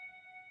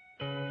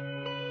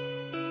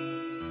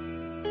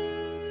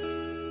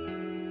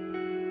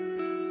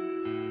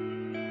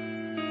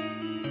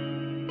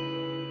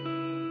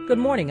Good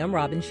morning, I'm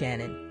Robin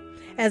Shannon.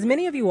 As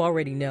many of you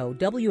already know,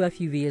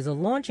 WFUV is a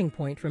launching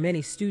point for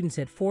many students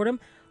at Fordham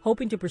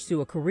hoping to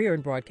pursue a career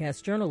in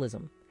broadcast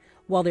journalism.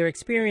 While their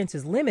experience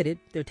is limited,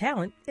 their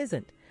talent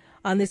isn't.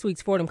 On this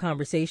week's Fordham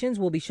Conversations,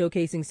 we'll be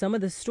showcasing some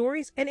of the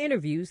stories and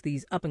interviews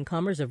these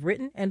up-and-comers have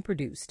written and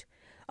produced.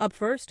 Up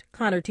first,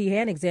 Connor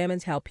Tehan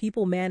examines how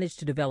people manage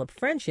to develop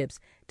friendships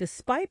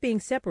despite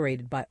being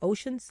separated by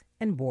oceans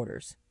and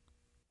borders.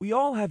 We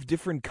all have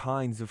different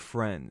kinds of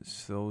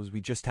friends. Those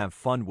we just have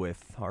fun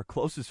with. Our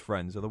closest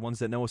friends are the ones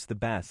that know us the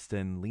best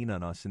and lean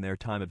on us in their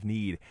time of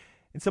need.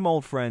 And some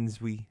old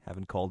friends we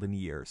haven't called in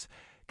years.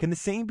 Can the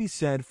same be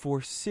said for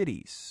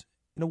cities?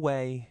 In a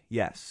way,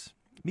 yes.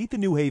 Meet the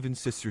New Haven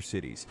Sister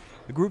Cities.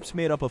 The group's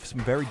made up of some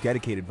very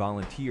dedicated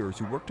volunteers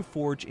who work to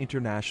forge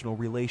international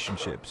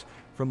relationships.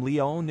 From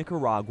Leon,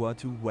 Nicaragua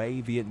to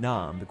Hue,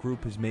 Vietnam, the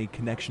group has made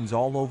connections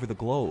all over the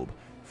globe.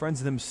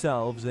 Friends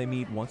themselves, they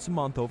meet once a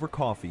month over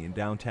coffee in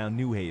downtown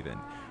New Haven.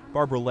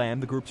 Barbara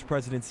Lamb, the group's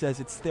president, says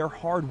it's their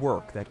hard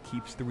work that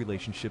keeps the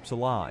relationships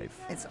alive.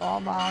 It's all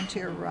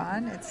volunteer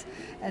run, it's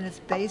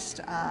based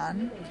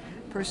on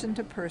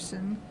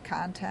person-to-person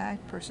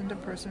contact,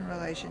 person-to-person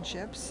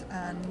relationships,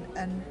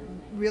 and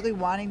really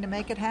wanting to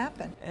make it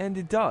happen. And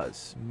it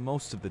does,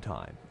 most of the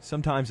time.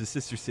 Sometimes the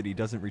sister city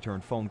doesn't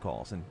return phone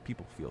calls, and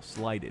people feel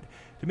slighted.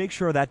 To make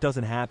sure that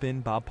doesn't happen,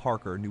 Bob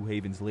Parker, New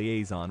Haven's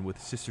liaison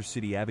with Sister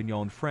City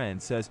Avignon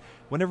Friends, says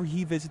whenever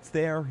he visits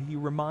there, he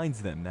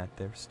reminds them that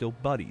they're still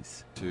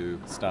buddies.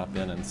 To stop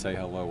in and say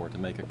hello or to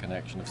make a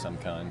connection of some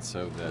kind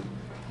so that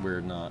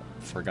we're not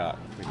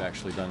forgotten. We've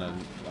actually done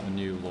a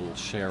new little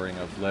sharing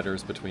of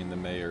letters between the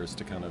mayors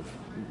to kind of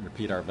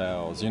repeat our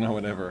vows,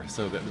 whatever,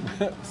 so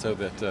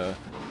that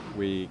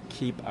we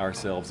keep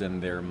ourselves in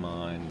their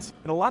minds.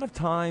 And a lot of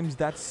times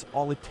that's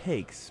all it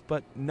takes,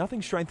 but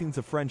nothing strengthens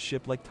a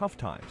friendship like tough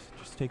times.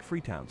 Just take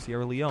Freetown,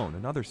 Sierra Leone,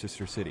 another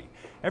sister city.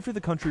 After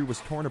the country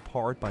was torn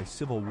apart by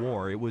civil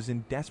war, it was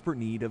in desperate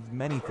need of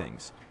many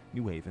things.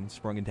 New Haven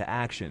sprung into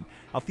action.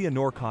 Althea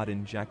Norcott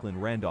and Jacqueline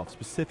Randolph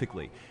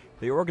specifically.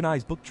 They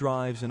organized book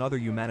drives and other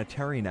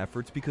humanitarian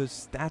efforts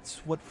because that's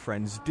what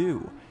friends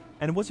do.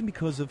 And it wasn't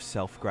because of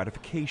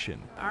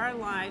self-gratification. Our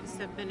lives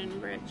have been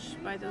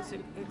enriched by those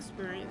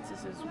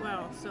experiences as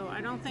well. So I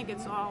don't think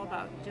it's all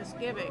about just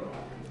giving.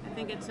 I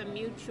think it's a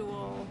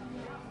mutual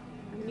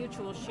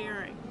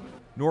sharing.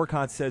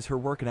 Norcott says her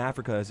work in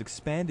Africa has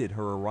expanded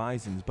her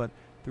horizons, but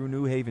through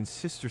New Haven's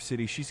sister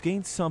city, she's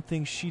gained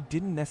something she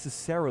didn't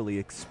necessarily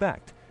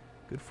expect.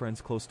 Good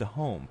friends close to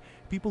home,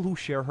 people who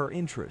share her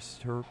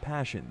interests, her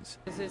passions.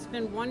 It's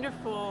been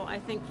wonderful, I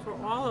think, for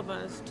all of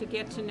us to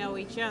get to know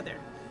each other.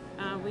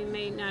 We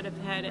may not have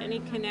had any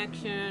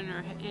connection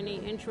or any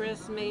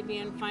interest maybe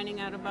in finding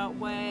out about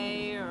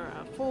Hue or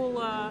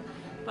Afula,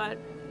 but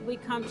we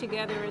come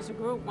together as a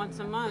group once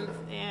a month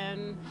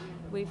and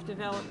we've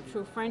developed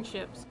true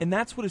friendships. And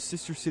that's what a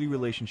sister city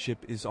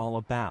relationship is all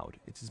about.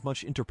 It's as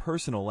much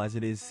interpersonal as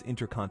it is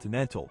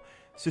intercontinental.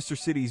 Sister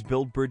cities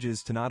build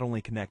bridges to not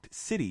only connect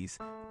cities,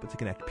 but to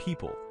connect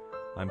people.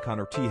 I'm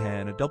Connor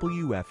Tehan at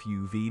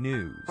WFUV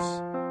News.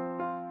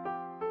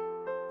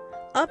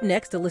 Up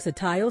next, Alyssa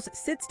Tiles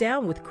sits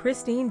down with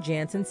Christine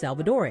Jansen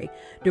Salvadore,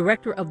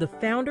 director of the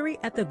Foundry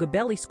at the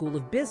Gabelli School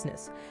of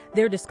Business.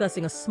 They're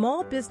discussing a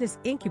small business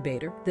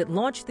incubator that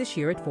launched this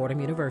year at Fordham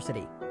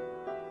University.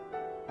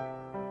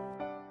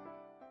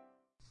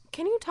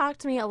 Can you talk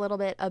to me a little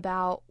bit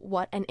about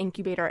what an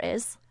incubator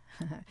is?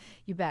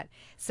 You bet.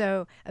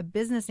 So a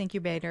business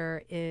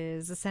incubator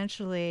is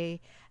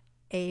essentially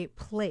a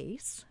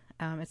place.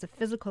 It's a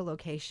physical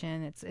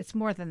location. It's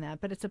more than that,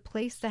 but it's a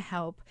place to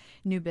help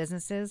new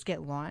businesses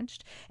get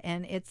launched.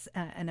 And it's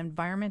an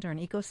environment or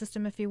an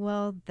ecosystem, if you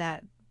will,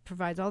 that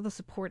provides all the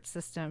support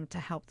system to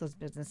help those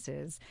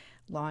businesses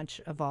launch,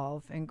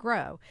 evolve, and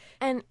grow.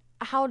 And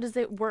how does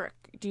it work?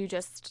 Do you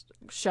just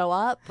show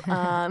up?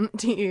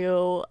 Do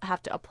you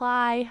have to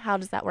apply? How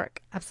does that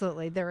work?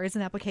 Absolutely. There is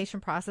an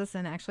application process,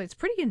 and actually it's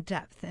pretty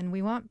in-depth. And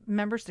we want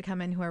members to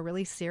come in who are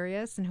really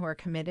serious and who are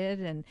committed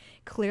and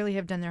clearly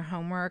have done their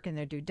homework and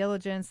their due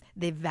diligence.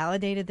 They've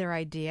validated their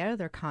idea,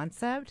 their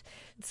concept.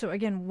 So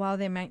again, while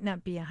they might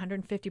not be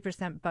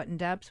 150%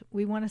 buttoned up,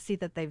 we want to see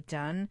that they've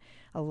done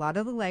a lot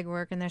of the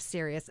legwork and they're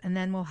serious, and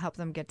then we'll help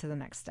them get to the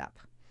next step.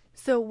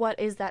 So what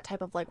is that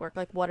type of legwork?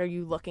 Like, what are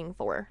you looking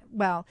for?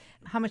 Well,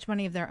 how much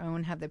money of their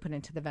own have they put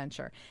into the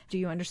venture? Do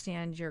you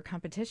understand your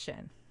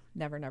competition?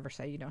 Never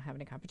say you don't have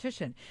any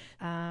competition.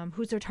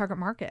 Who's their target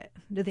market?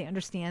 Do they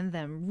understand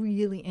them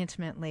really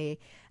intimately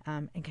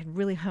and can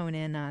really hone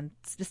in on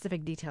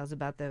specific details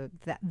about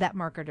that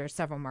market or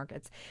several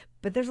markets?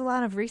 But there's a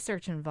lot of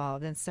research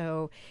involved, and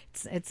so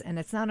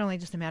it's not only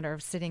just a matter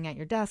of sitting at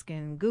your desk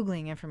and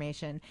Googling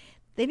information.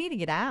 They need to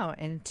get out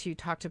and to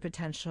talk to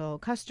potential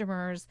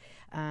customers,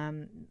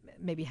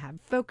 maybe have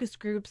focus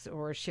groups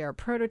or share a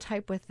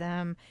prototype with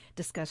them,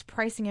 discuss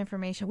pricing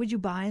information. Would you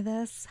buy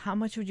this? How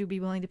much would you be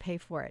willing to pay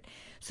for it?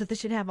 So they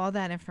should have all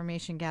that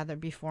information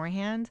gathered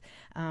beforehand,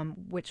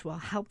 which will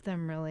help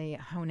them really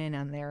hone in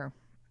on their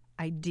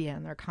idea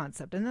and their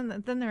concept.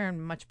 And then they're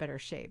in much better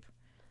shape.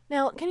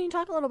 Now, can you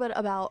talk a little bit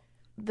about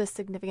the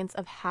significance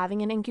of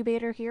having an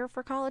incubator here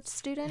for college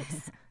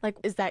students? Like,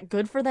 is that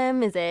good for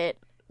them?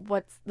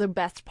 What's the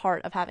best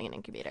part of having an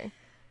incubator?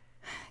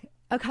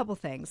 A couple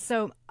things.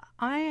 So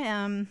I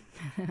am,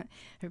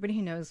 everybody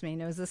who knows me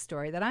knows this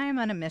story, that I am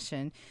on a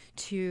mission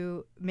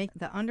to make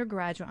the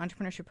undergraduate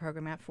entrepreneurship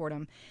program at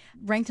Fordham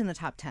ranked in the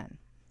top 10.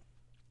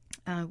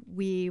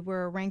 We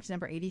were ranked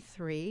number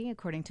 83,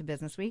 according to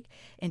Business Week,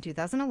 in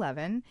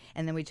 2011,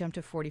 and then we jumped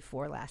to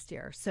 44 last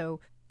year. So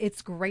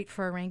it's great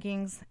for our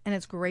rankings, and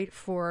it's great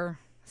for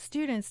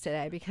students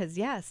today because,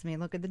 yes, I mean,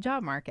 look at the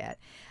job market.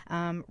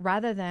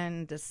 Rather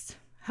than just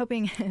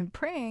hoping and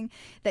praying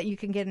that you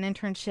can get an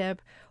internship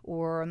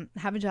or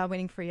have a job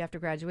waiting for you after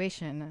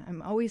graduation,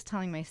 I'm always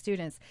telling my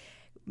students,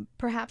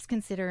 perhaps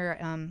consider,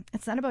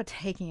 it's not about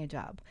taking a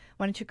job.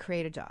 Why don't you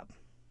create a job?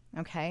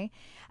 Okay?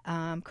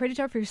 Create a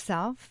job for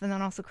yourself and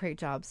then also create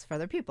jobs for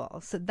other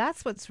people. So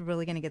that's what's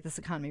really going to get this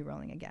economy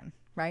rolling again,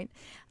 right?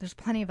 There's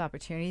plenty of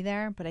opportunity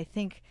there, but I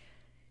think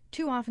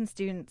too often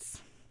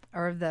students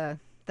are of the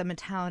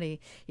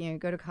mentality, you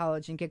go to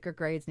college and get good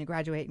grades and you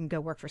graduate and go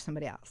work for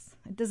somebody else.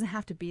 It doesn't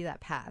have to be that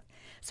path.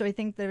 So I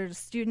think that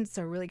students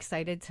are really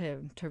excited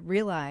to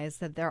realize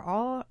that there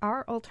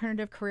are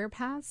alternative career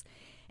paths,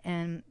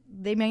 and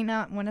they may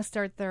not want to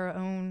start their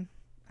own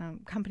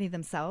company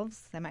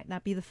themselves. They might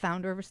not be the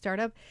founder of a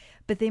startup,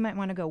 but they might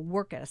want to go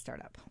work at a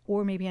startup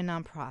or maybe a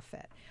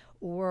nonprofit,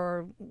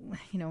 or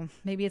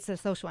maybe it's a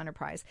social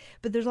enterprise.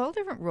 But there's all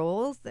different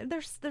roles.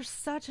 There's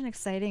such an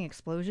exciting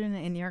explosion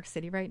in New York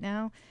City right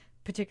now,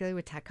 particularly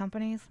with tech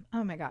companies.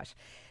 Oh my gosh.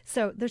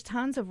 So there's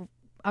tons of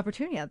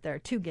opportunity out there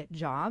to get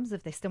jobs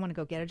if they still want to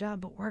go get a job,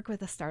 but work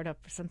with a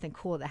startup for something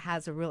cool that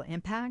has a real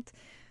impact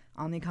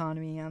on the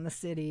economy, on the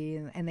city,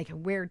 and they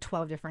can wear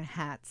 12 different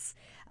hats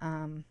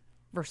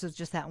versus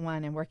just that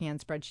one and working on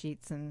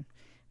spreadsheets and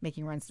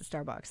making runs to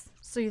Starbucks.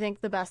 So you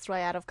think the best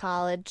way out of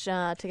college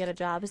to get a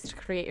job is to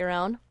create your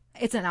own?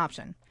 It's an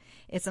option.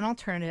 It's an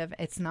alternative.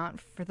 It's not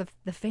for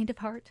the faint of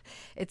heart.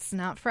 It's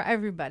not for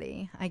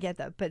everybody. I get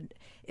that. But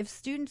if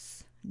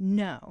students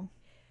know,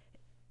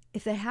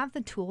 if they have the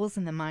tools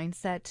and the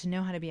mindset to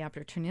know how to be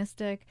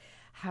opportunistic,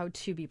 how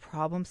to be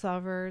problem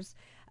solvers,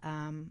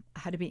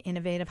 how to be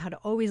innovative, how to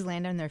always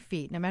land on their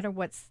feet, no matter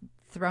what's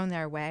thrown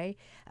their way,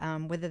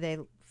 whether they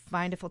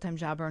find a full-time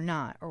job or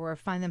not, or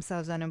find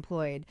themselves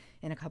unemployed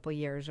in a couple of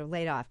years or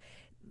laid off,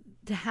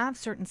 to have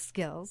certain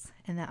skills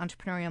and that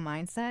entrepreneurial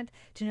mindset,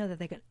 to know that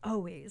they could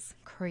always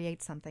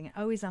create something and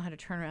always know how to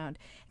turn around,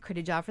 create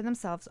a job for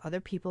themselves,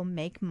 other people,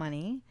 make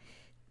money.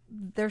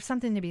 There's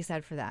something to be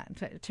said for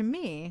that. To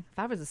me, if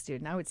I was a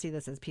student, I would see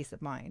this as peace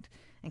of mind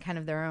and kind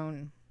of their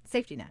own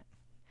safety net.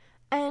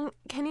 And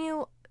can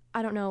you,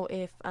 I don't know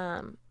if,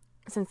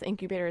 since the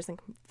incubator isn't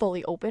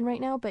fully open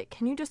right now, but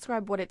can you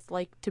describe what it's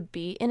like to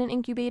be in an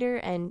incubator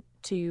and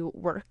to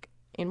work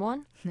in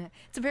one?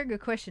 It's a very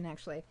good question,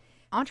 actually.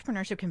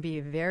 Entrepreneurship can be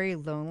a very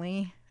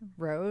lonely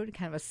road,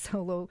 kind of a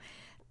solo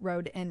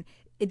road, and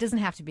it doesn't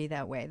have to be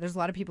that way. There's a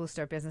lot of people who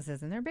start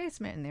businesses in their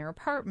basement, in their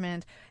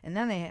apartment, and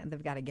then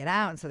they've got to get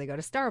out, and so they go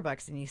to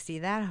Starbucks, and you see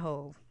that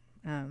whole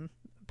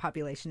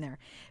population there.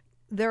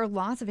 There are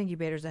lots of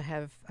incubators that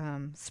have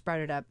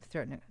spread it up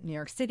throughout New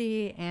York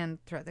City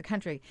and throughout the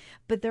country,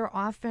 but they're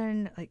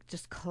often like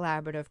just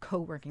collaborative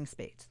co-working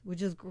space,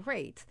 which is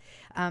great.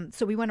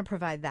 So we want to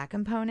provide that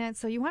component.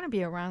 So you want to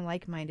be around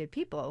like-minded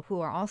people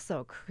who are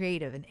also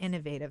creative and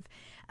innovative.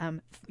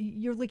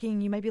 You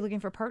might be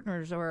looking for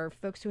partners or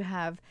folks who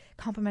have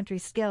complementary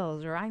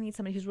skills, or I need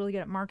somebody who's really good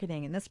at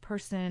marketing, and this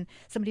person,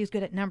 somebody who's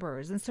good at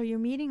numbers. And so you're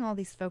meeting all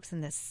these folks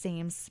in the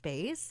same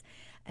space.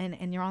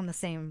 And you're on the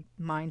same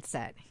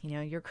mindset.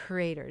 You're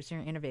creators, you're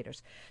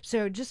innovators.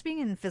 So just being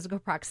in physical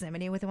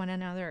proximity with one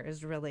another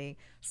is really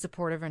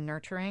supportive and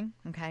nurturing,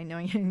 okay?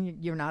 Knowing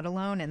you're not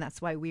alone, and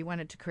that's why we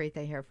wanted to create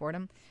that here at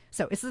Fordham.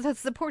 So it's the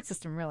support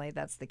system, really.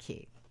 That's the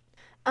key.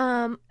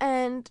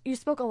 And you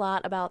spoke a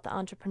lot about the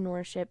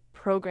entrepreneurship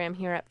program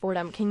here at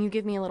Fordham. Can you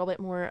give me a little bit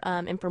more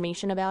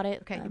information about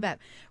it? Okay, you bet.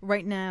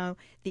 Right now,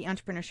 the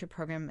entrepreneurship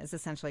program is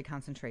essentially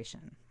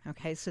concentration,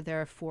 okay? So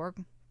there are 4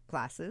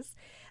 classes,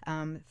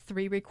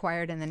 3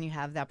 required, and then you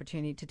have the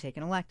opportunity to take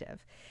an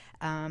elective.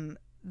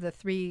 The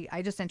 3,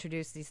 I just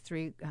introduced these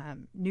 3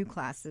 new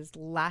classes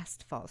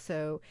last fall,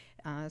 so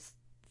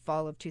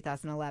fall of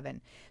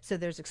 2011. So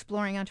there's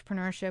Exploring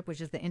Entrepreneurship, which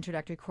is the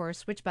introductory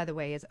course, which, by the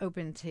way, is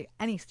open to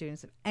any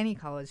students of any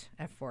college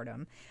at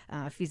Fordham.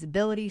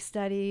 Feasibility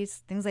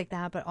studies, things like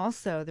that, but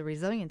also the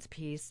resilience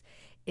piece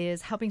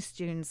is helping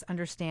students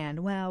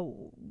understand,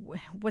 well,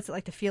 what's it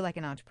like to feel like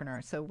an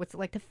entrepreneur? So what's it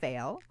like to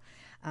fail?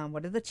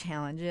 What are the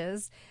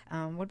challenges?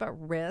 What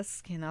about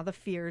risk and all the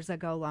fears that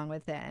go along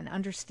with it? And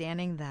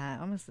understanding that,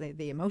 almost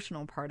the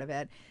emotional part of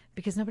it,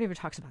 because nobody ever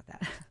talks about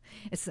that.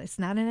 It's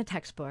not in a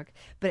textbook,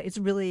 but it's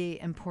really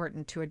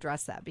important to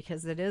address that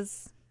because it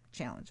is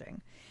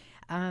challenging.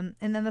 And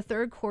then the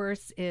 3rd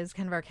course is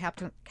kind of our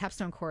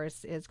capstone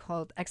course, is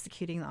called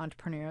Executing the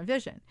Entrepreneurial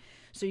Vision.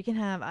 So you can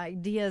have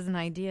ideas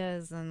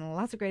and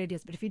lots of great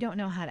ideas, but if you don't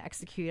know how to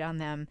execute on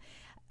them,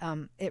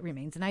 it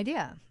remains an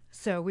idea.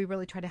 So we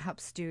really try to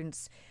help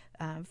students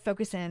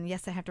focus in,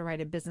 yes, I have to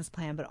write a business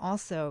plan, but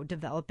also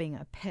developing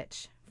a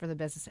pitch for the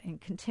business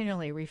and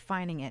continually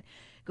refining it,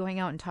 going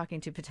out and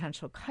talking to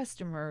potential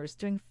customers,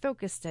 doing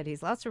focus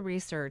studies, lots of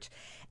research.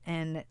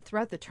 And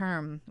throughout the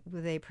term,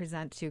 they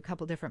present to a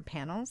couple different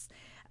panels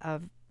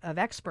of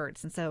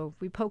experts. And so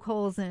we poke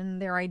holes in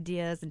their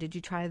ideas and did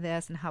you try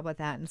this and how about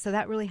that? And so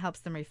that really helps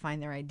them refine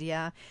their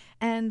idea.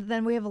 And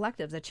then we have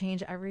electives that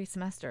change every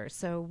semester.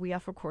 So we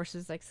offer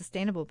courses like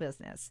sustainable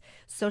business,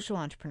 social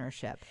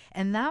entrepreneurship,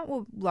 and that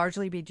will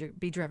largely be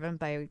driven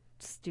by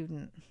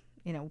student,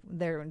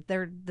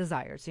 their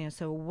desires,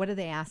 so what are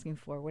they asking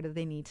for? What do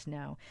they need to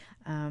know?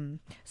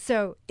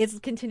 So it's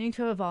continuing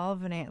to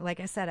evolve. And like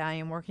I said, I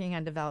am working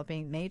on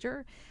developing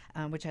major,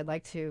 which I'd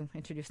like to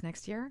introduce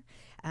next year.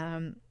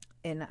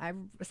 And I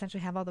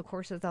essentially have all the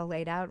courses all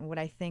laid out and what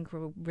I think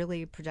will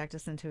really project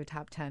us into a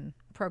top 10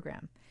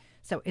 program.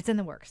 So it's in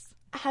the works.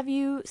 Have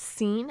you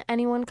seen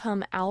anyone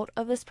come out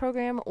of this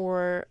program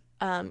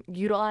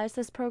utilize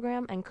this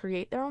program and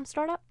create their own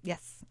startup?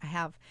 Yes, I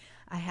have.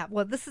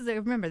 Well, this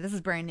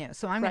is brand new.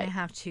 So I'm going to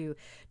have to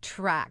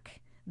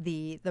track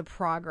the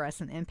progress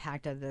and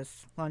impact of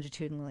this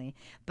longitudinally.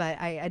 But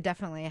I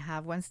definitely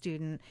have one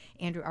student,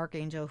 Andrew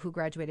Archangel, who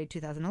graduated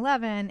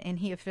 2011, and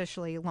he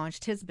officially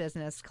launched his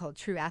business called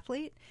True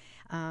Athlete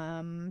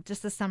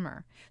just this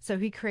summer. So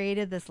he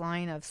created this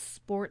line of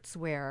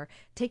sportswear,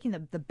 taking the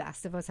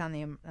best of us on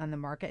the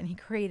market, and he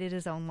created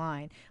his own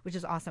line, which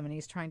is awesome. And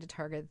he's trying to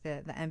target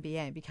the NBA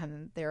and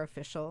become their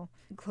official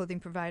clothing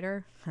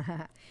provider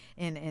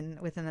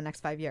within the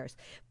next 5 years.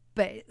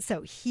 But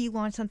so he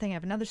launched something. I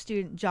have another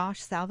student, Josh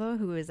Salvo,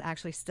 who is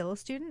actually still a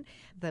student.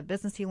 The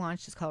business he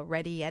launched is called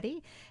Ready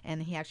Yeti,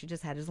 and he actually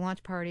just had his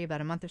launch party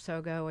about a month or so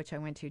ago, which I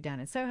went to down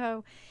in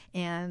Soho.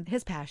 And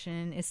his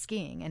passion is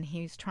skiing, and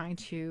he's trying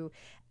to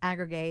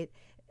aggregate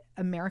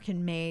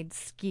American-made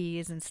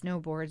skis and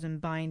snowboards and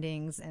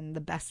bindings and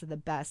the best of the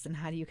best, and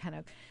how do you kind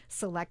of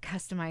select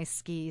customized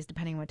skis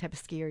depending on what type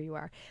of skier you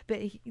are. But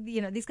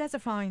these guys are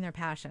following their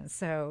passions,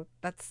 so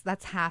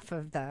that's half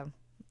of the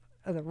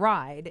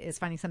ride, is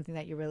finding something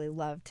that you really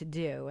love to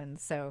do. And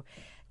so,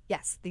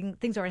 yes,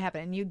 things already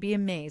happen, and you'd be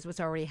amazed what's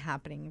already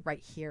happening right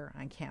here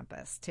on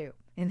campus too,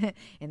 in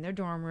their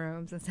dorm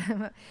rooms and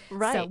so,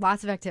 right. So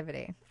lots of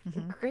activity.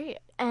 Mm-hmm. Great.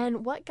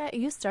 And what got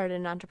you started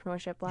in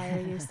entrepreneurship? Why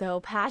are you so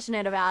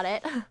passionate about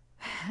it?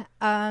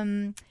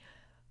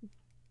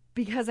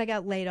 Because I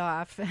got laid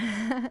off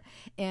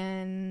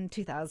in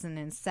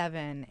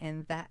 2007,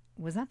 and that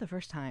was not the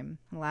first time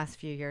in the last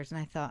few years. And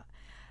I thought,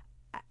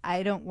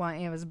 I don't want,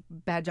 it was a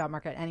bad job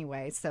market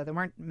anyway, so there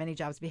weren't many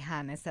jobs to be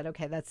had. And I said,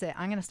 okay, that's it.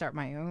 I'm going to start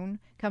my own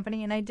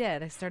company. And I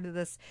did. I started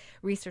this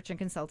research and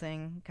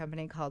consulting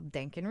company called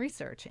Dankin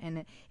Research,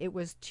 and it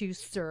was to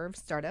serve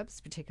startups,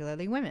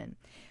 particularly women.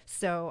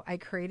 So I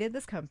created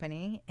this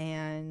company,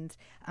 and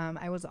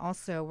I was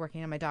also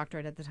working on my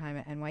doctorate at the time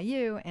at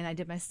NYU, and I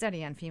did my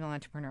study on female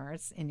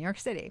entrepreneurs in New York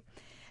City.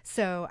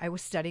 So I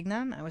was studying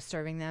them, I was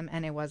serving them,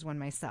 and I was one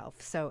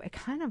myself. So it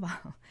kind of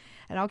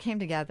it all came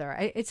together.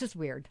 It's just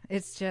weird.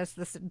 It's just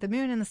the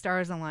moon and the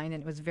stars aligned,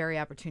 and it was very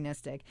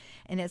opportunistic.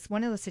 And it's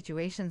one of those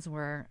situations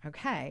where,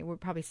 okay, we're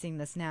probably seeing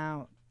this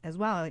now as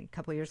well a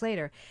couple of years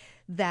later,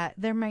 that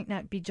there might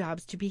not be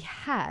jobs to be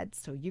had,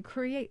 so you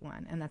create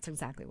one. And that's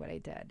exactly what I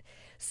did.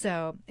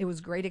 So it was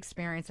a great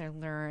experience. I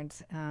learned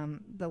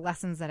the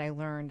lessons that I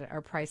learned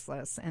are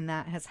priceless, and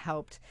that has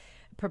helped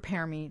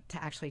prepare me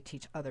to actually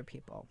teach other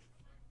people.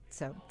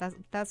 So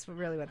that's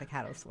really what the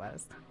catalyst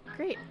was.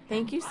 Great.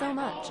 Thank you so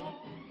much.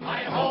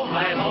 Hi-ho,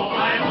 hi-ho,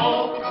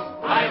 hi-ho,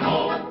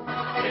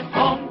 hi-ho, it's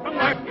home from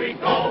work we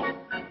go.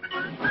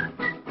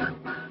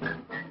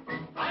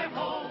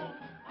 Hi-ho,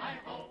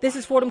 hi-ho. This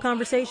is Fordham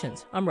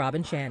Conversations. I'm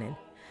Robin Shannon.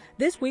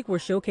 This week, we're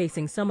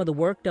showcasing some of the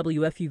work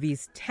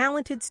WFUV's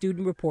talented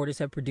student reporters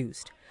have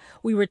produced.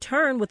 We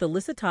return with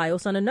Alyssa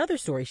Tios on another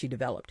story she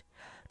developed.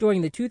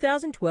 During the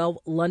 2012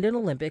 London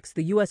Olympics,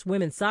 the U.S.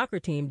 women's soccer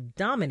team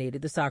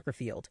dominated the soccer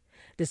field.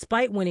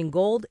 Despite winning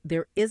gold,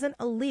 there isn't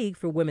a league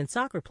for women's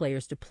soccer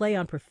players to play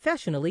on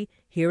professionally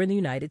here in the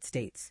United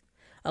States.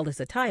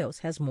 Alyssa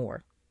Tios has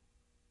more.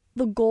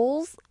 The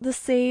goals, the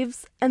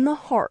saves, and the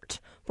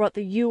heart brought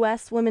the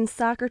U.S. women's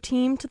soccer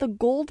team to the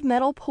gold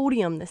medal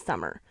podium this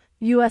summer.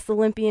 U.S.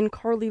 Olympian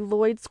Carly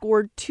Lloyd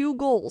scored 2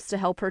 goals to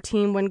help her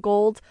team win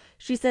gold.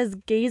 She says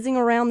gazing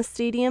around the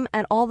stadium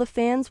at all the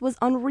fans was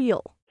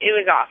unreal. It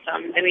was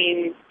awesome. I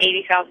mean,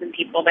 80,000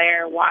 people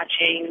there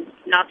watching,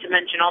 not to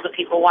mention all the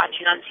people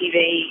watching on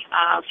TV.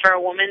 For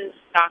a women's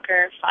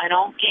soccer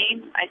final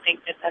game, I think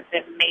that's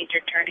a major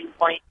turning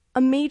point.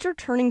 A major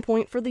turning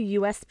point for the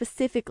U.S.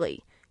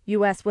 specifically.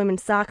 U.S.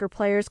 women's soccer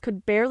players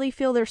could barely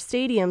fill their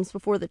stadiums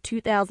before the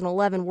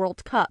 2011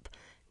 World Cup.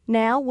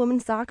 Now,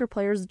 women's soccer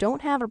players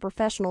don't have a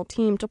professional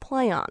team to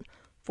play on.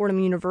 Fordham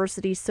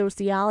University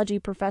sociology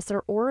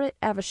professor Orit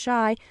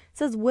Avishai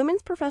says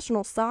women's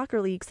professional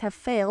soccer leagues have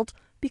failed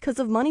because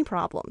of money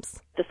problems.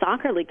 The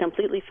soccer league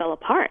completely fell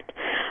apart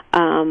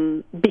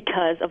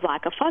because of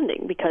lack of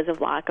funding, because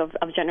of lack of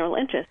general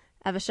interest.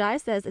 Avishai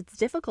says it's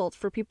difficult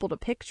for people to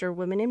picture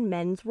women in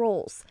men's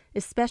roles,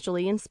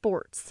 especially in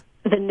sports.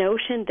 the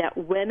notion that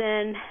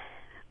women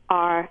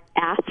are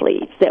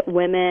athletes, that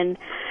women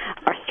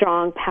are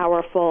strong,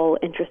 powerful,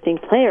 interesting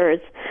players,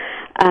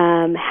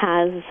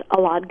 has a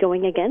lot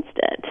going against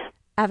it.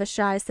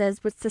 Avishai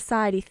says with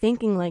society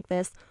thinking like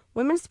this,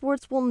 women's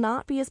sports will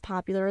not be as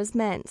popular as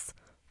men's.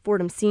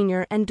 Fordham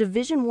senior and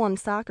Division I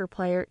soccer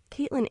player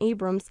Caitlin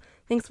Abrams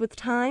thinks with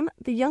time,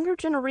 the younger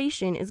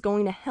generation is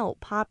going to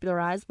help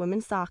popularize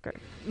women's soccer.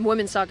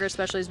 Women's soccer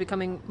especially is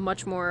becoming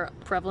much more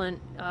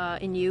prevalent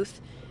in youth,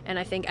 and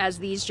I think as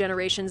these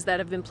generations that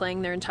have been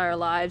playing their entire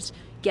lives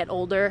get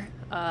older,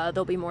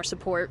 there'll be more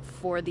support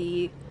for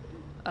the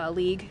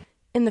league.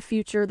 In the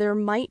future, there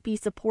might be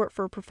support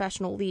for a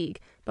professional league,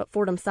 but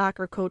Fordham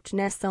soccer coach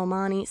Ness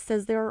Selmani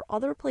says there are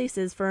other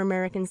places for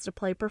Americans to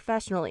play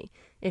professionally,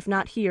 if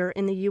not here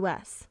in the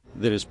U.S.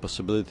 There is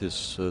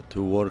possibilities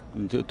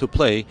to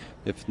play.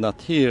 If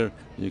not here,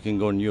 you can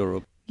go in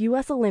Europe.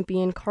 U.S.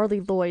 Olympian Carly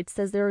Lloyd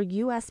says there are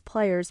U.S.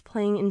 players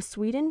playing in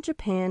Sweden,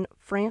 Japan,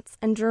 France,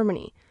 and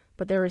Germany,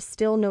 but there is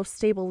still no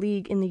stable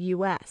league in the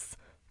U.S.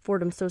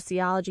 Fordham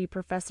sociology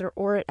professor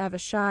Orit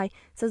Avishai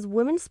says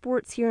women's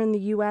sports here in the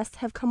U.S.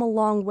 have come a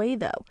long way,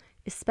 though,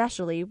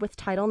 especially with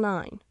Title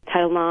IX.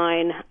 Title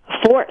IX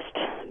forced,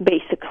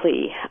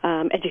 basically,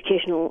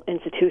 educational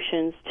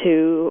institutions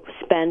to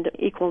spend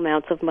equal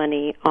amounts of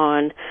money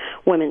on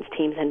women's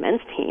teams and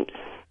men's teams.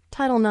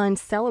 Title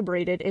IX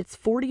celebrated its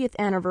 40th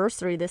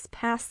anniversary this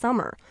past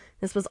summer.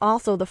 This was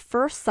also the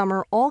first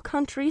summer all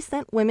countries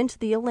sent women to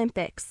the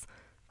Olympics.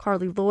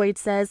 Carly Lloyd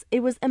says it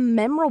was a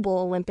memorable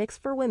Olympics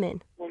for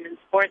women. Women's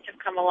sports have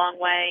come a long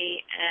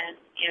way, and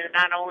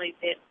not only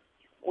did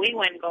we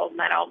win gold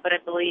medal, but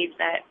I believe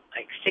that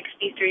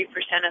 63%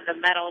 of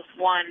the medals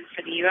won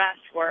for the U.S.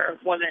 were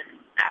women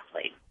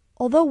athletes.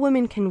 Although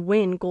women can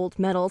win gold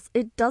medals,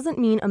 it doesn't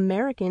mean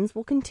Americans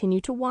will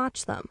continue to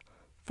watch them.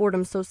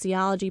 Fordham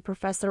sociology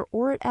professor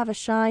Orit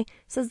Avishai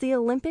says the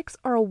Olympics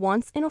are a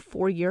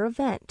once-in-a-4-year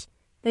event.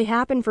 They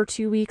happen for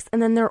 2 weeks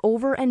and then they're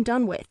over and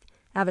done with.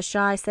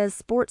 Avishai says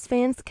sports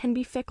fans can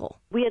be fickle.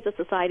 We as a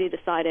society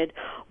decided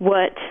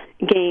what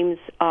games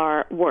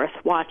are worth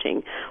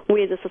watching.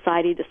 We as a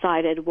society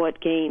decided what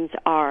games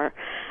are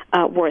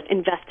worth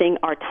investing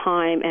our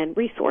time and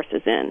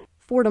resources in.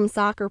 Fordham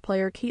soccer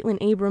player Caitlin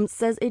Abrams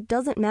says it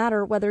doesn't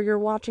matter whether you're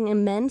watching a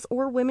men's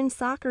or women's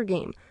soccer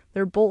game.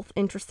 They're both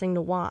interesting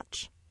to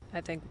watch.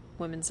 I think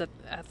women's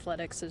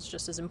athletics is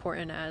just as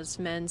important as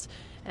men's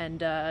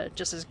and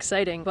just as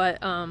exciting, but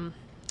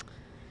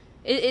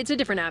it's a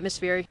different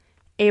atmosphere.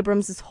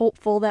 Abrams is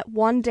hopeful that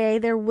one day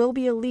there will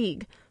be a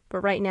league, but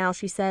right now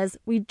she says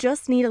we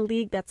just need a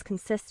league that's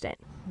consistent.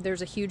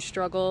 There's a huge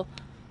struggle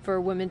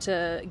for women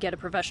to get a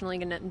professional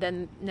league, and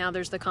then now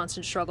there's the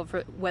constant struggle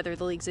for whether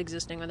the league's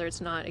existing, whether it's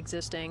not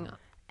existing.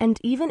 And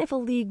even if a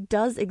league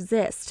does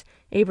exist,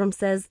 Abrams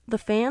says the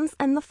fans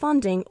and the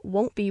funding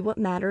won't be what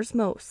matters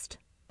most.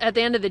 At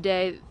the end of the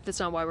day, that's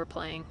not why we're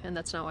playing, and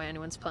that's not why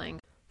anyone's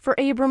playing. For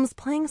Abrams,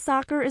 playing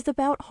soccer is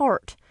about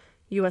heart.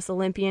 U.S.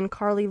 Olympian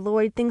Carly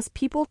Lloyd thinks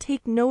people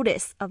take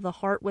notice of the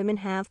heart women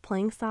have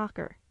playing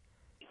soccer.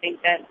 I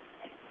think that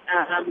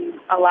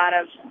a lot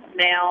of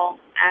male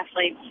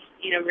athletes,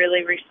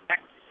 really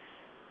respect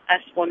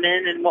us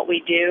women and what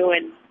we do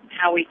and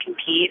how we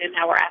compete and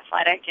how we're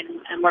athletic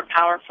and we're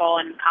powerful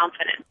and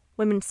confident.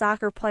 Women's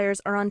soccer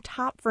players are on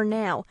top for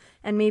now,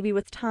 and maybe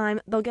with time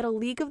they'll get a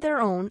league of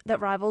their own that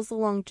rivals the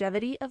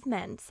longevity of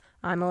men's.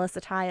 I'm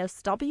Melissa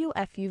Tyos,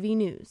 WFUV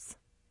News.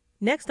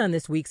 Next on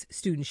this week's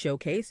Student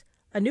Showcase,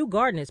 a new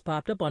garden has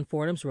popped up on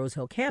Fordham's Rose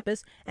Hill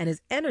campus and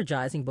is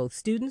energizing both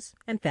students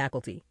and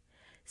faculty.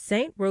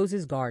 St.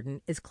 Rose's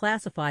Garden is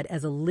classified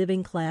as a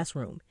living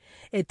classroom.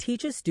 It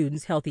teaches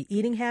students healthy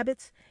eating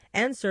habits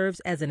and serves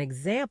as an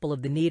example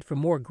of the need for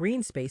more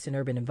green space in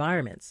urban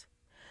environments.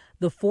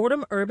 The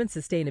Fordham Urban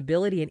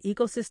Sustainability and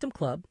Ecosystem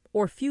Club,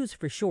 or FUSE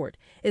for short,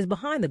 is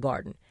behind the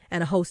garden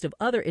and a host of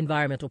other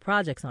environmental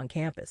projects on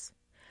campus.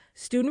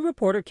 Student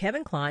reporter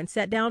Kevin Klein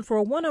sat down for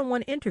a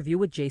one-on-one interview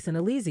with Jason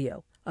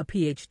Elizio, a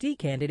PhD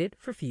candidate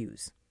for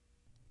FUSE.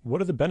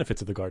 What are the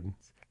benefits of the garden?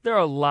 There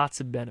are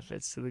lots of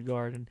benefits to the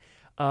garden.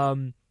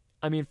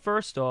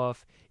 First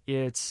off,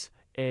 it's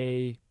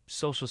a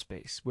social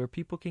space where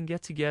people can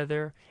get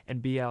together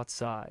and be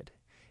outside.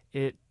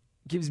 It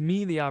gives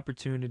me the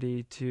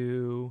opportunity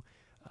to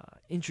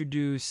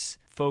introduce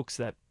folks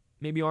that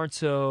maybe aren't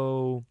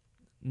so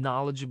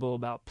knowledgeable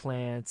about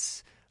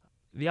plants,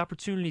 the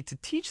opportunity to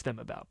teach them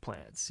about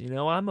plants.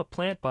 I'm a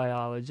plant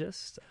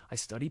biologist. I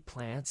study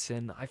plants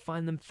and I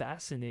find them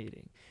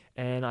fascinating.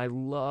 And I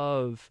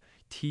love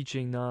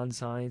teaching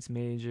non-science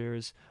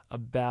majors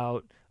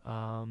about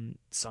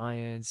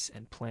science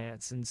and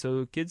plants. And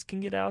so kids can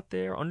get out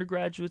there,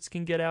 undergraduates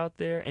can get out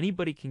there,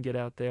 anybody can get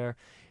out there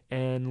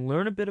and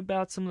learn a bit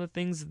about some of the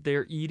things that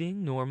they're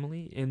eating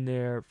normally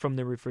from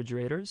their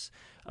refrigerators.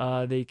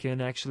 They can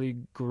actually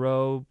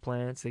grow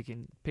plants. They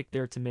can pick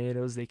their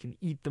tomatoes. They can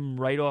eat them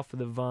right off of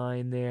the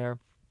vine there.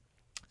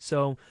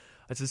 So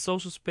it's a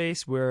social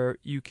space where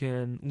you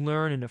can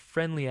learn in a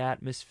friendly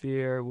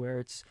atmosphere where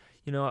it's,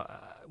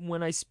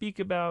 when I speak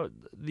about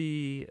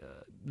the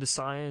the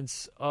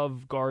science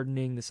of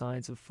gardening, the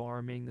science of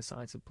farming, the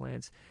science of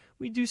plants,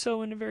 we do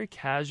so in a very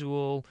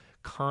casual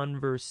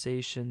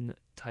conversation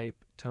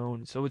type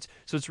tone. So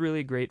it's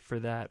really great for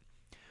that.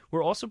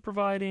 We're also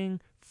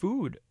providing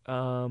food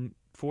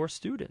for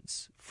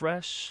students,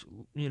 fresh,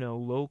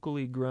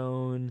 locally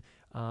grown,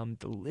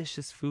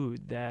 delicious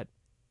food that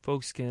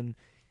folks can,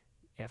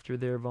 after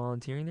they're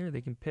volunteering there,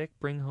 they can pick,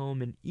 bring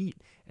home, and eat,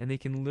 and they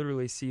can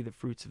literally see the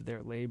fruits of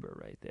their labor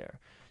right there.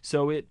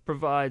 So it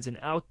provides an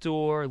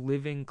outdoor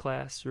living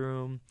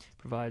classroom,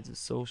 provides a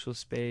social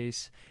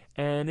space,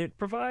 and it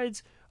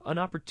provides an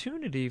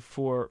opportunity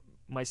for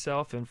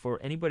myself and for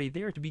anybody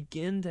there to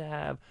begin to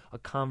have a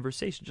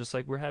conversation, just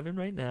like we're having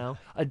right now,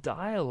 a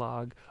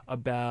dialogue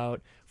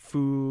about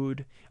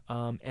food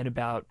and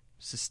about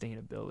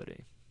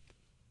sustainability.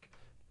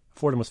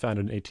 Fordham was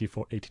founded in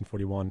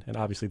 1841, and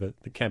obviously the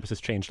campus has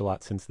changed a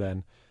lot since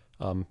then.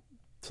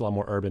 It's a lot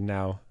more urban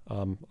now,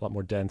 a lot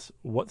more dense.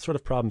 What sort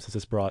of problems has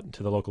this brought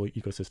to the local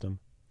ecosystem?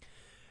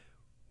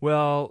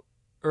 Well,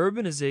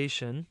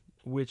 urbanization,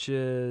 which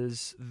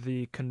is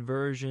the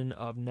conversion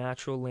of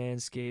natural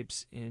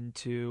landscapes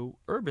into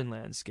urban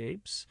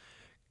landscapes,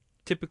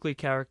 typically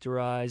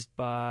characterized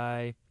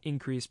by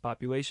increased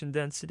population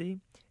density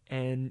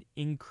and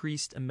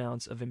increased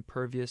amounts of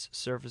impervious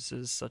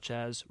surfaces such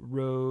as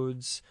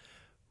roads,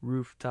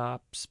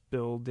 rooftops,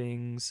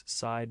 buildings,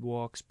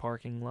 sidewalks,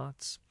 parking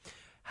lots,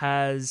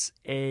 has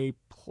a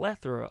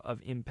plethora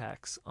of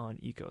impacts on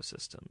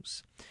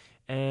ecosystems.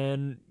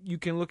 And you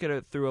can look at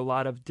it through a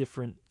lot of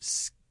different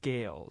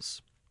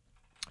scales.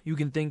 You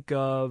can think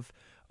of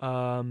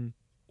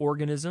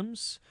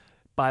organisms,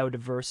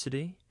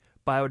 biodiversity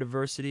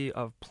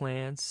of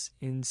plants,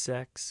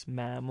 insects,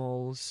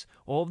 mammals.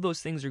 All of those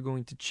things are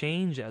going to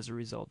change as a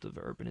result of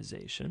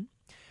urbanization.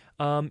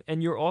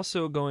 And you're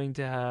also going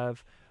to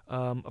have,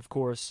 of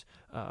course,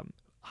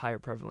 higher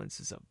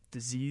prevalences of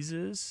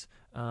diseases.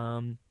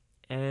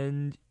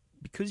 And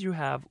because you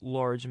have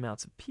large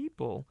amounts of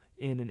people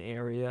in an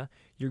area,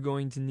 you're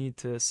going to need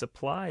to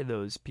supply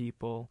those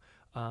people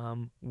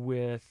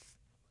with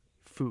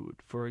food,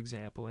 for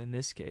example, in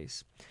this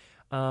case.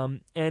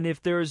 And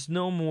if there's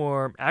no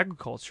more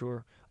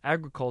agriculture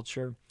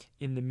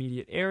in the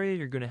immediate area,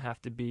 you're going to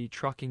have to be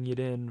trucking it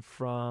in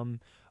from,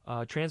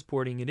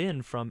 transporting it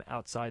in from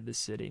outside the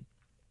city.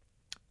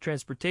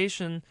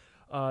 Transportation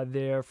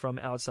there from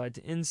outside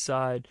to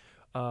inside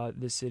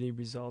the city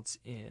results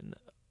in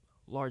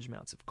large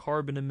amounts of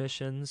carbon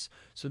emissions.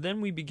 So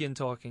then we begin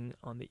talking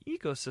on the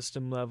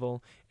ecosystem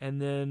level, and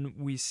then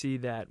we see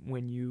that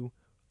when you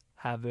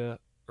have a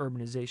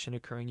urbanization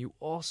occurring, you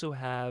also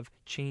have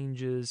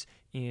changes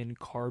in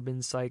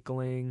carbon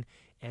cycling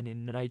and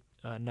in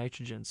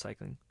nitrogen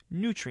cycling,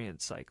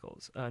 nutrient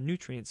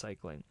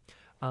cycling.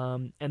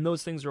 And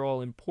those things are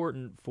all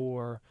important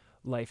for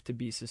life to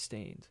be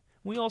sustained.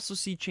 We also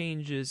see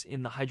changes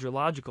in the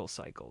hydrological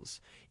cycles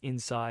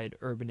inside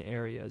urban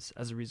areas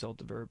as a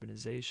result of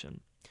urbanization.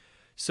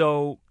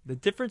 So the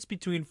difference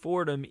between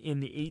Fordham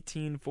in the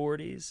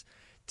 1840s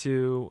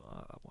to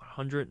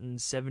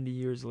 170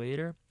 years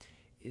later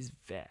is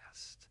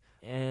vast.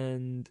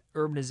 And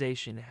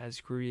urbanization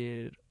has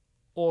created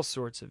all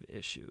sorts of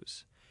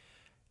issues.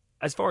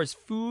 As far as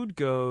food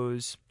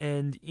goes,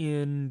 and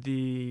in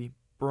the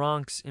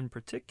Bronx in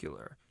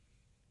particular,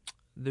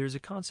 there's a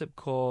concept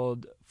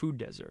called food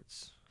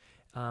deserts.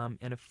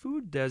 And a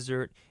food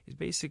desert is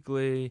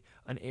basically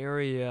an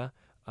area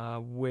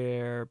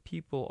where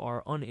people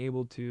are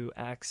unable to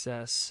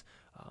access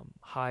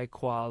high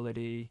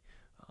quality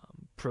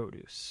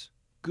produce,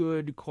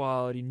 good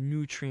quality,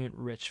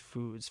 nutrient-rich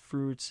foods,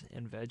 fruits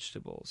and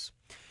vegetables.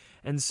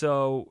 And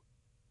so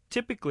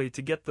typically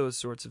to get those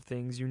sorts of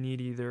things, you need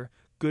either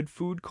good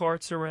food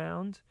carts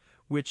around,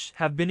 which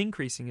have been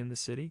increasing in the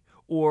city,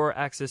 or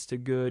access to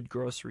good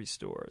grocery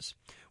stores,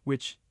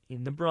 which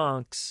in the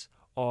Bronx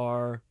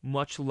are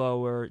much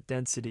lower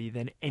density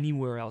than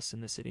anywhere else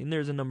in the city. And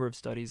there's a number of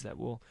studies that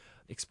will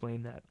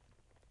explain that.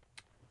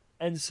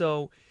 And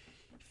so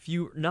if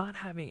you're not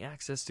having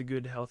access to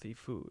good, healthy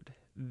food,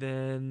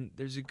 then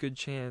there's a good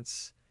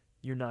chance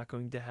you're not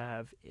going to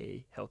have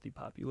a healthy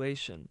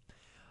population.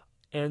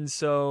 And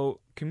so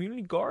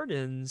community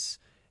gardens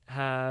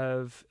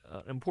have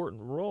an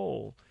important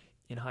role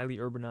in highly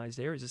urbanized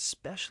areas,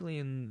 especially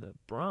in the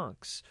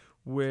Bronx,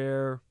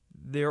 where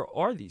there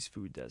are these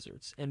food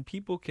deserts, and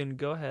people can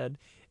go ahead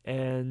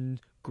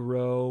and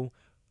grow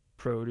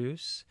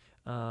produce,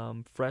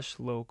 fresh,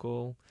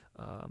 local,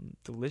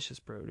 delicious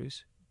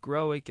produce,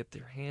 grow it, get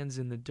their hands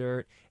in the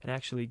dirt, and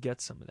actually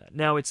get some of that.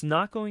 Now, it's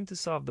not going to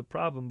solve the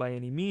problem by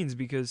any means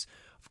because,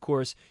 of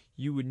course,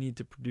 you would need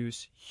to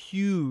produce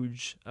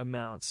huge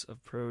amounts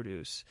of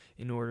produce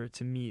in order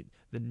to meet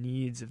the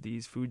needs of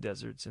these food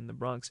deserts in the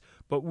Bronx.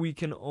 But we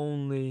can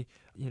only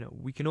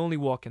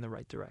walk in the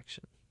right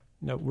direction.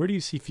 Now, where do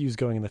you see Fuse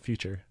going in the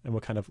future, and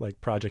what kind of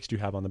projects do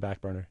you have on the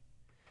back burner?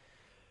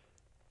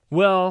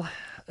 Well,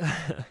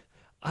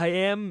 I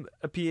am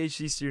a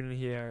PhD student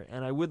here,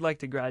 and I would like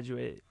to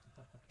graduate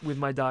with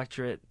my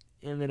doctorate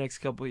in the next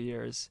couple of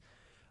years.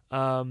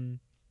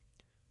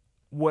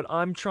 what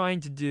I'm trying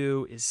to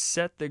do is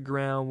set the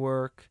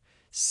groundwork,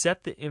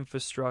 set the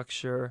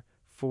infrastructure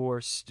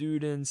for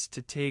students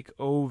to take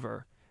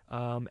over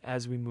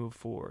as we move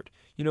forward.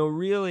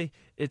 Really,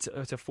 it's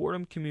a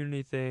Fordham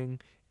community thing.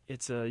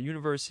 It's a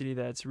university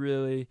that's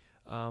really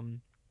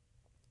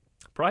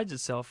prides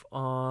itself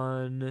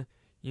on,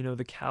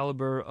 the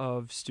caliber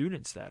of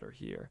students that are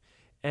here.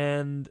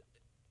 And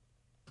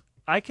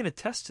I can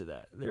attest to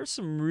that. There's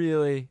some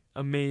really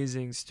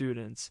amazing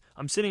students.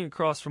 I'm sitting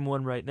across from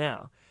one right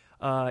now,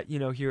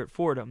 here at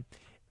Fordham.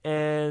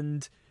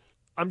 And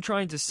I'm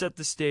trying to set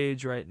the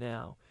stage right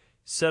now,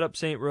 set up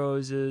St.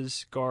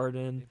 Rose's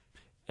Garden,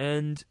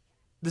 and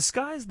the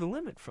sky's the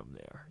limit from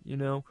there.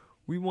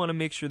 We want to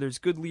make sure there's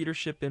good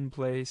leadership in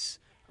place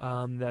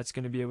that's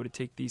going to be able to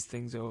take these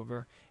things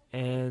over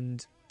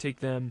and take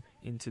them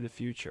into the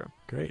future.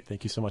 Great.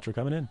 Thank you so much for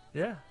coming in.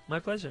 Yeah, my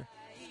pleasure.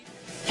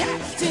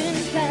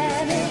 Captain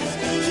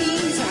Planet,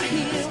 he's our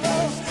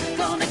hero.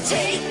 Gonna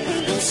take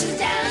pollution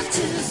down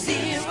to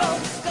zero.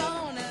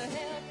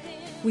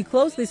 We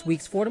close this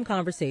week's Fordham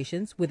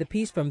Conversations with a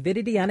piece from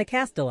Viridiana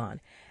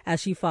Castellan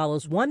as she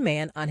follows one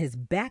man on his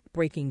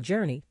back-breaking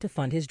journey to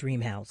fund his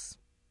dream house.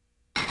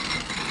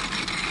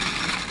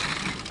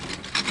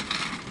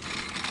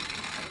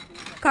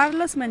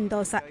 Carlos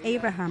Mendoza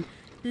Abraham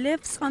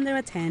lives under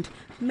a tent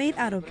made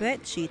out of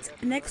bed sheets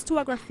next to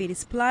a graffiti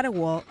splatter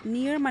wall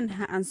near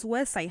Manhattan's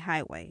West Side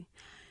Highway.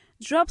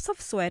 Drops of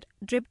sweat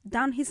drip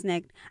down his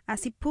neck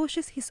as he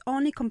pushes his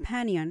only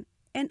companion,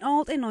 an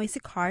old and noisy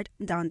cart,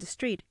 down the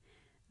street.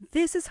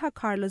 This is how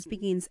Carlos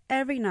begins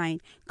every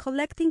night,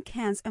 collecting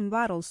cans and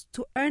bottles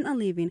to earn a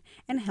living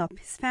and help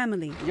his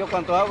family.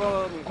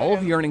 All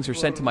of the earnings are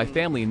sent to my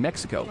family in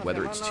Mexico,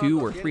 whether it's $200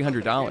 or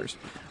 $300.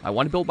 I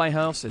want to build my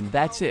house, and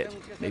that's it.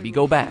 Maybe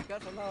go back.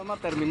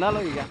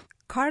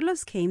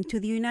 Carlos came to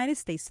the United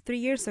States 3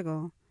 years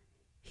ago.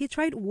 He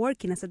tried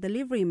working as a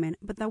delivery man,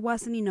 but that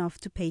wasn't enough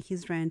to pay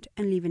his rent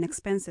and living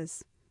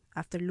expenses.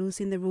 After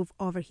losing the roof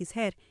over his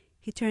head,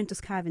 he turned to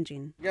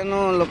scavenging.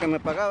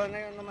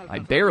 I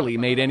barely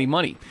made any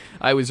money.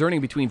 I was earning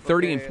between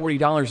 $30 and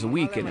 $40 a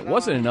week, and it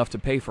wasn't enough to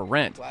pay for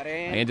rent. I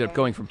ended up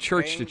going from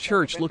church to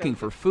church looking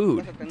for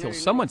food, until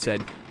someone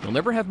said, "You'll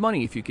never have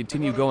money if you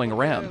continue going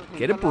around.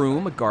 Get a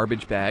broom, a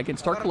garbage bag, and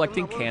start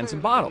collecting cans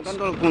and bottles."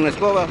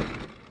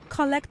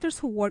 Collectors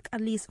who work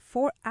at least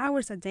 4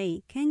 hours a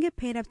day can get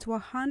paid up to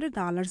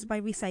 $100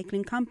 by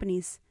recycling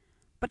companies.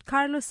 But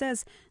Carlos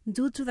says,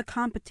 due to the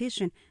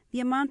competition, the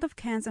amount of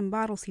cans and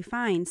bottles he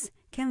finds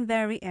can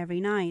vary every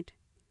night.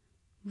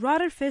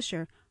 Roder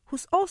Fisher,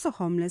 who's also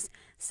homeless,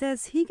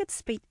 says he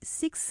gets paid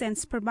 6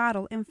 cents per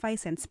bottle and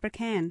 5 cents per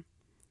can.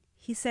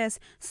 He says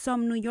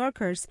some New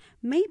Yorkers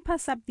may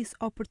pass up this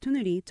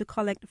opportunity to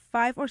collect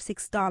 $5 or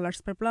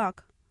 $6 per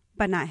block,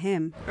 but not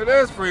him. It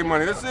is free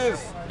money. This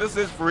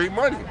is free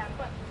money.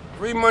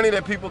 Free money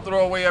that people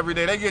throw away every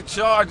day. They get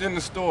charged in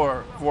the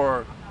store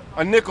for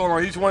a nickel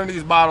on each one of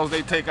these bottles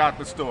they take out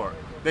the store.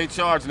 They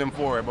charge them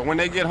for it. But when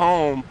they get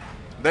home,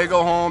 they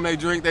go home, they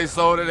drink their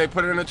soda, they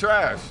put it in the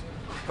trash.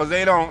 Because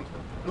they don't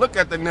look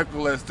at the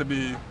nickel as to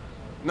be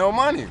no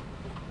money.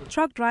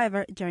 Truck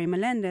driver Jerry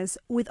Melendez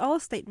with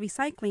Allstate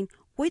Recycling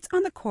waits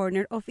on the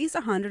corner of East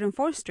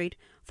 104th Street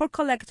for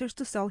collectors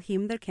to sell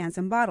him their cans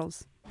and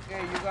bottles.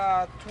 Okay, you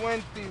got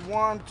 20,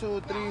 1,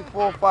 2, 3,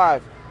 4,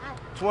 5.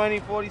 20,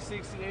 40,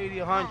 60, 80,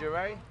 100,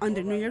 right?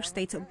 Under New York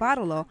State's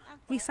bottle law,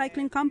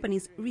 recycling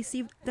companies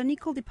received the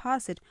nickel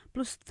deposit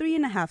plus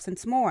 3.5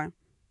 cents more.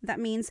 That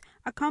means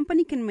a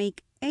company can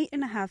make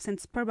 8.5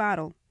 cents per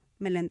bottle.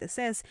 Melendez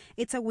says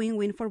it's a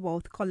win-win for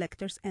both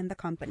collectors and the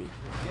company.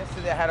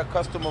 Yesterday I had a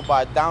customer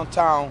by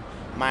downtown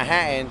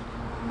Manhattan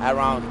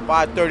around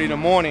 5:30 in the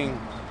morning.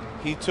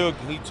 He took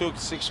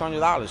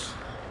 $600.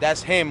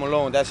 That's him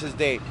alone. That's his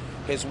day.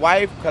 His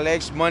wife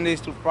collects Mondays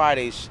through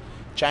Fridays.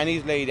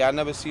 Chinese lady, I've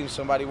never seen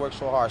somebody work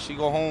so hard. She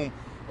go home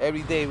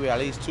every day with at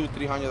least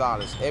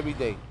 $200-300 every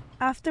day.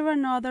 After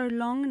another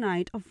long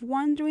night of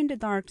wandering the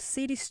dark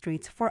city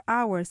streets for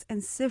hours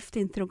and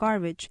sifting through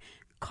garbage,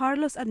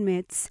 Carlos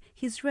admits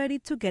he's ready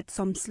to get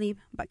some sleep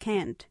but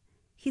can't.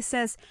 He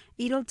says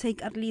it'll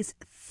take at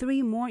least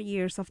 3 more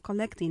years of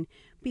collecting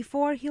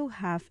before he'll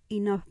have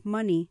enough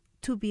money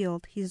to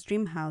build his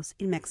dream house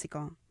in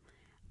Mexico.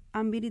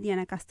 I'm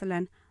Viridiana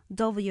Castellan,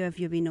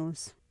 WFUV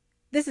News.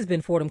 This has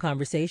been Fordham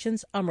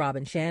Conversations. I'm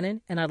Robin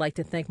Shannon, and I'd like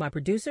to thank my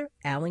producer,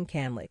 Alan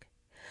Canlick.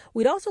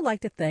 We'd also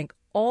like to thank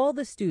all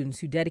the students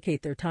who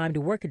dedicate their time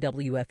to work at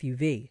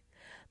WFUV.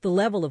 The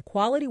level of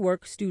quality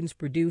work students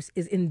produce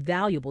is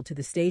invaluable to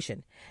the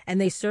station,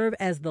 and they serve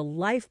as the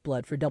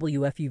lifeblood for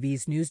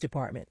WFUV's news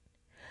department.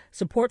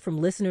 Support from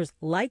listeners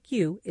like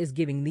you is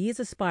giving these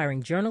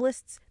aspiring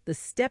journalists the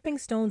stepping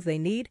stones they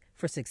need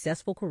for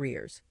successful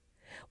careers.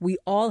 We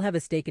all have a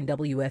stake in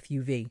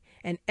WFUV,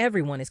 and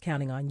everyone is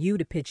counting on you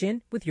to pitch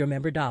in with your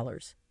member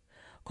dollars.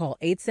 Call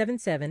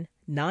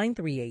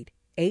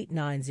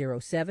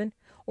 877-938-8907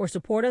 or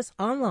support us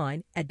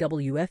online at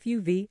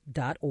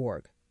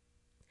WFUV.org.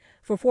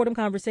 For Fordham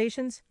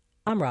Conversations,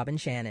 I'm Robin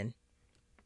Shannon.